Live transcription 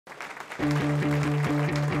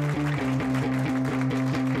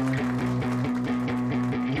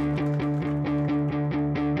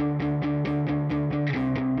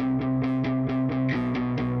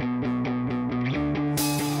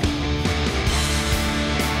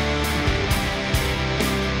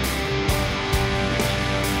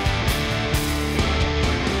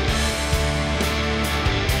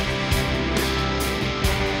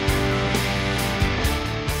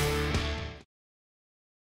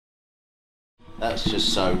That's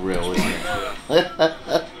just so real, isn't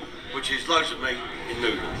it? Which is loads of meat in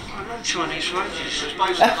noodles. I love Chinese rice. It's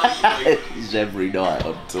basically It's every night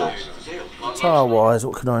on tour. Guitar wise,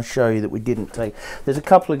 what can I show you that we didn't take? There's a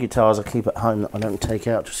couple of guitars I keep at home that I don't take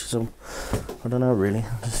out just because I don't know really,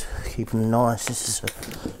 I just keep them nice. This is a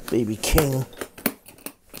BB King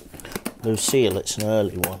Lucille, it's an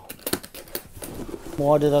early one.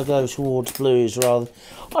 Why did I go towards blues rather?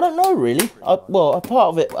 I don't know really. Well, a part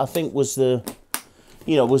of it I think was the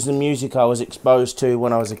music I was exposed to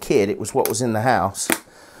when I was a kid. It was what was in the house,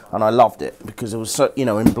 and I loved it because it was so,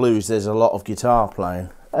 in blues there's a lot of guitar playing.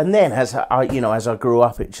 And then as I grew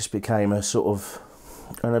up, it just became a sort of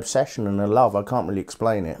an obsession and a love. I can't really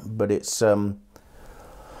explain it, but it's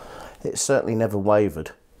certainly never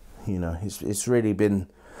wavered. It's really been.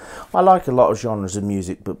 I like a lot of genres of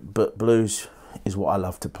music, but blues is what I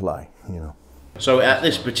love to play. So at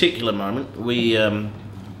this particular moment, we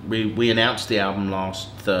announced the album last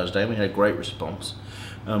Thursday. We had a great response.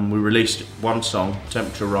 We released one song,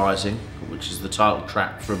 Temperature Rising, which is the title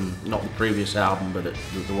track from not the previous album, but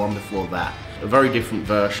the one before that. A very different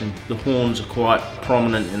version. The horns are quite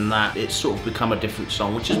prominent in that. It's sort of become a different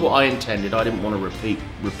song, which is what I intended. I didn't want to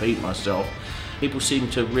repeat myself. People seem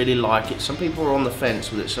to really like it. Some people are on the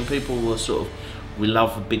fence with it. Some people were sort of, we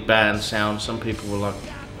love the big band sound. Some people were like,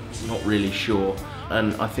 not really sure.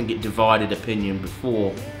 And I think it divided opinion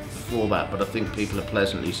before that, but I think people are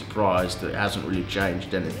pleasantly surprised that it hasn't really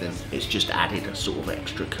changed anything. It's just added a sort of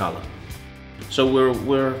extra colour. So we're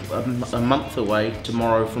a month away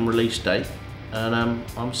tomorrow from release date, and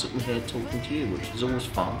I'm sitting here talking to you, which is always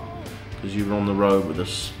fun because you're on the road with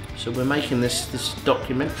us. So we're making this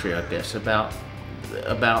documentary, I guess, about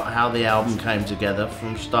how the album came together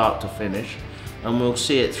from start to finish, and we'll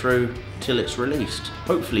see it through till it's released.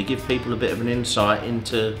 Hopefully give people a bit of an insight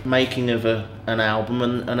into making of an album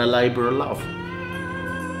and a labour of love.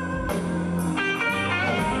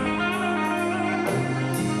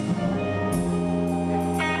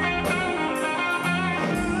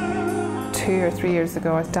 2 or 3 years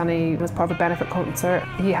ago, Danny was part of a benefit concert.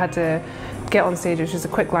 He had to get on stage, which was a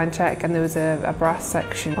quick line check, and there was a brass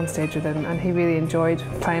section on stage with him, and he really enjoyed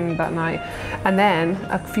playing that night. And then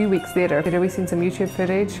a few weeks later, we seen some YouTube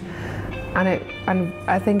footage, and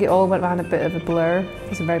I think it all went around a bit of a blur. It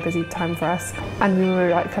was a very busy time for us, and we were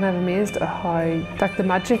like kind of amazed at how the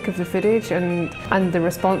magic of the footage and the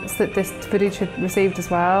response that this footage had received as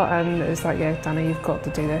well. And it was like, yeah, Danny, you've got to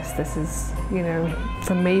do this. This is,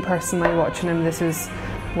 for me personally, watching him, this is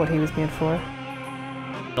what he was made for.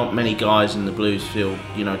 Not many guys in the blues field,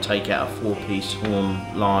 take out a 4-piece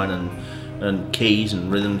horn line and keys and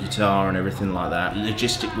rhythm guitar and everything like that.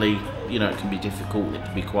 Logistically, it can be difficult, it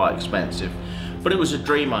can be quite expensive, but it was a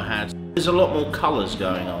dream I had. There's a lot more colours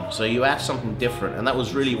going on, so you add something different, and that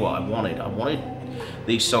was really what I wanted. I wanted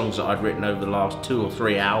these songs that I'd written over the last 2 or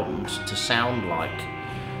 3 albums to sound like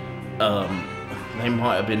they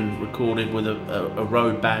might have been recorded with a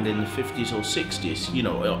road band in the 50s or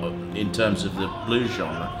 60s, in terms of the blues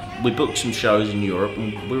genre. We booked some shows in Europe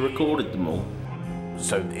and we recorded them all.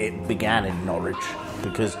 So it began in Norwich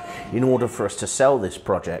because in order for us to sell this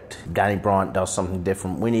project, Danny Bryant does something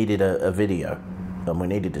different. We needed a video and we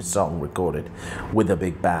needed a song recorded with a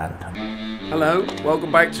big band. Hello,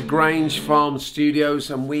 welcome back to Grange Farm Studios,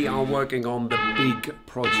 and we are working on the big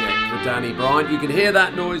project for Danny Bryant. You can hear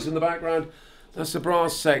that noise in the background. That's the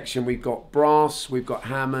brass section. We've got brass, we've got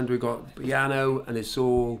Hammond, we've got piano, and it's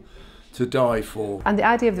all to die for. And the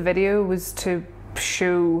idea of the video was to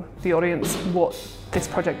show the audience what this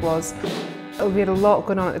project was. We had a lot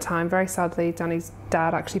going on at the time. Very sadly, Danny's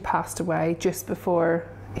dad actually passed away just before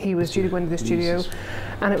he was due to go into the studio,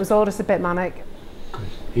 and it was all just a bit manic.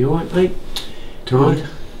 You alright, Pete? Tired?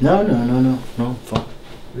 No, fine.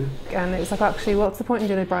 And it was like, actually, what's the point in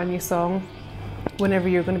doing a brand new song whenever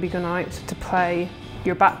you're going to be going out to play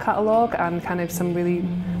your back catalogue and kind of some really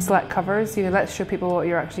select covers? Let's show people what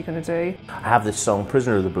you're actually going to do. I have this song,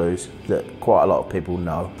 Prisoner of the Blues, that quite a lot of people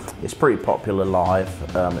know. It's pretty popular live.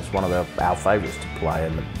 It's one of our favourites to play,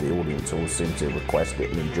 and the audience all seem to request it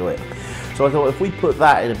and enjoy it. So I thought if we put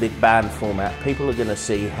that in a big band format, people are going to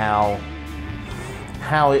see how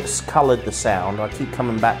how it's coloured the sound. I keep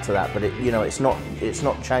coming back to that, but it's not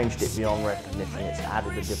changed it beyond recognition. It's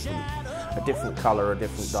added a different colour, a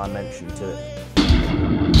different dimension to it.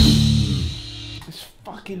 It's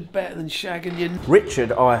fucking better than shagging you.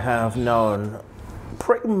 Richard, I have known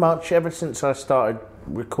pretty much ever since I started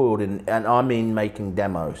recording, and I mean making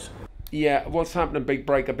demos. Yeah, what's happening, Big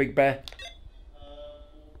Breaker, Big Bear?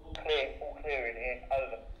 All clear in here,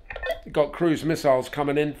 over. Got cruise missiles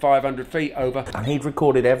coming in, 500 feet, over. And he'd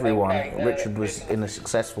recorded everyone. Richard was in a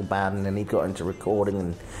successful band, and then he got into recording,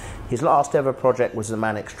 and his last ever project was the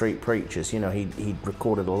Manic Street Preachers. You know, he'd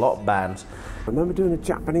recorded a lot of bands. I remember doing a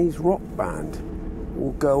Japanese rock band,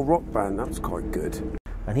 all-girl rock band, that was quite good.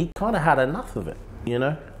 And he kind of had enough of it, you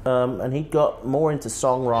know? And he got more into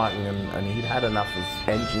songwriting, and he'd had enough of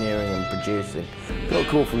engineering and producing. Got a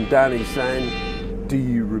call from Danny saying, "Do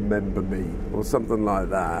you remember me?" or something like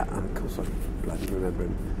that. And of course I bloody remember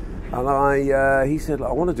him. And he said,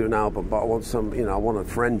 "I want to do an album, but I want I want a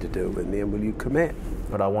friend to do it with me, and will you commit?"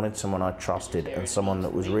 But I wanted someone I trusted, and someone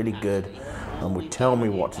that was really good and would tell me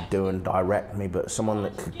what to do and direct me, but someone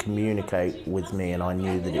that could communicate with me, and I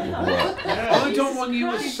knew that it would work. I don't want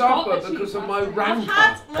you to suffer because of my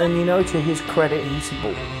rancor. And you know, to his credit, he said,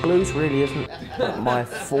 "Well, blues really isn't my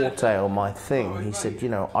forte or my thing." He said,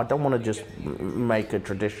 "I don't want to just make a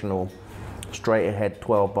traditional straight-ahead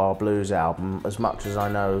 12-bar blues album, as much as I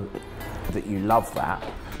know that you love that."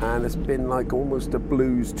 And it's been like almost a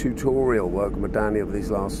blues tutorial working with Danny over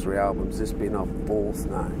these last 3 albums. This has been our 4th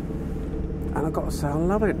now. And I've got to say, I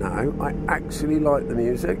love it now. I actually like the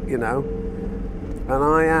music, And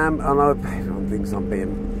everyone thinks I'm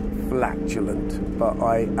being flatulent, but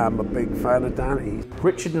I am a big fan of Danny.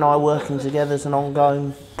 Richard and I working together is an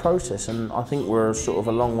ongoing process, and I think we're sort of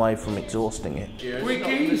a long way from exhausting it. We're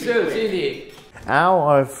geezers, innit? Al,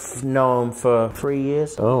 I've known for 3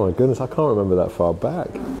 years. Oh my goodness, I can't remember that far back.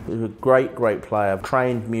 He's a great player,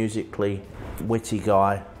 trained musically, witty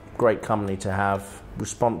guy, great company to have,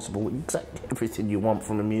 responsible, exactly everything you want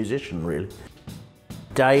from a musician, really.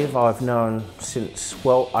 Dave, I've known since,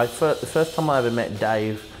 the first time I ever met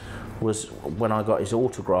Dave was when I got his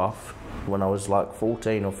autograph, when I was like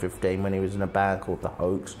 14 or 15, when he was in a band called The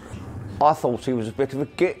Hoax. I thought he was a bit of a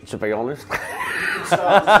git, to be honest.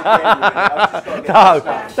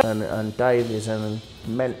 And Dave is an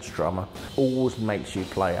immense drummer, always makes you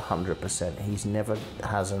play 100%. He's never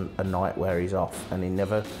has a night where he's off, and he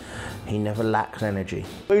never lacks energy.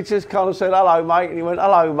 We just kind of said, "Hello, mate," and he went,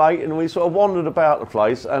 "Hello, mate," and we sort of wandered about the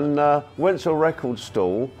place and went to a record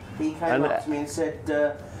stall. He came up to me and said,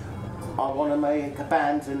 "I want to make a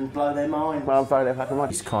band and blow their mind." Well, I'm very happy, mate.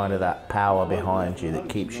 He's kind of that power behind you that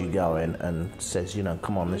keeps you going and says,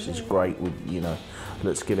 "Come on, this is great,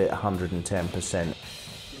 let's give it 110%.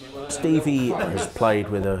 Stevie has played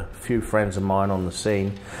with a few friends of mine on the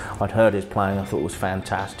scene. I'd heard his playing, I thought it was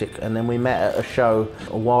fantastic, and then we met at a show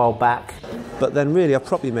a while back. But then really I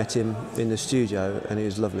properly met him in the studio, and he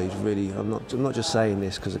was lovely. He was really, I'm not just saying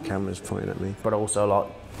this because the camera's pointing at me. But also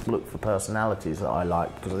look for personalities that I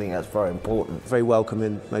like, because I think that's very important. Very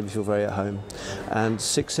welcoming, made me feel very at home, and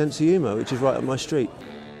sick sense of humour, which is right up my street.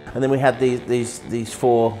 And then we had these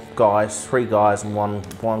 4 guys, 3 guys and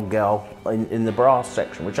one girl in the brass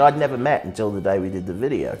section, which I'd never met until the day we did the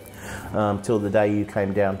video, till the day you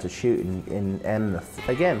came down to shoot in Emneth.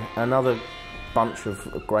 Again, another bunch of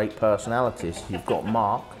great personalities. You've got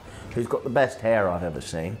Mark, who's got the best hair I've ever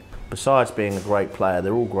seen. Besides being a great player,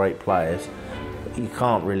 they're all great players. You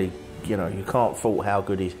can't really, you can't fault how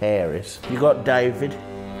good his hair is. You've got David,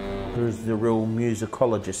 who's the real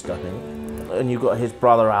musicologist, I think. And you've got his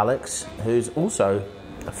brother Alex, who's also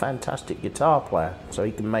a fantastic guitar player, so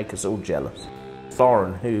he can make us all jealous.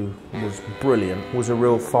 Lauren, who was brilliant, was a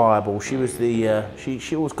real fireball. She was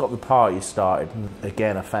she always got the party started. And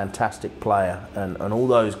again, a fantastic player, and all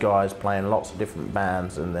those guys playing lots of different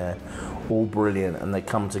bands, and they're all brilliant, and they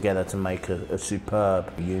come together to make a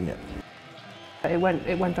superb unit. It went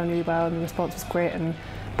down really well, and the response was great, and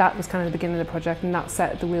that was kind of the beginning of the project, and that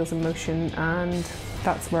set the wheels in motion, and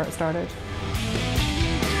that's where it started.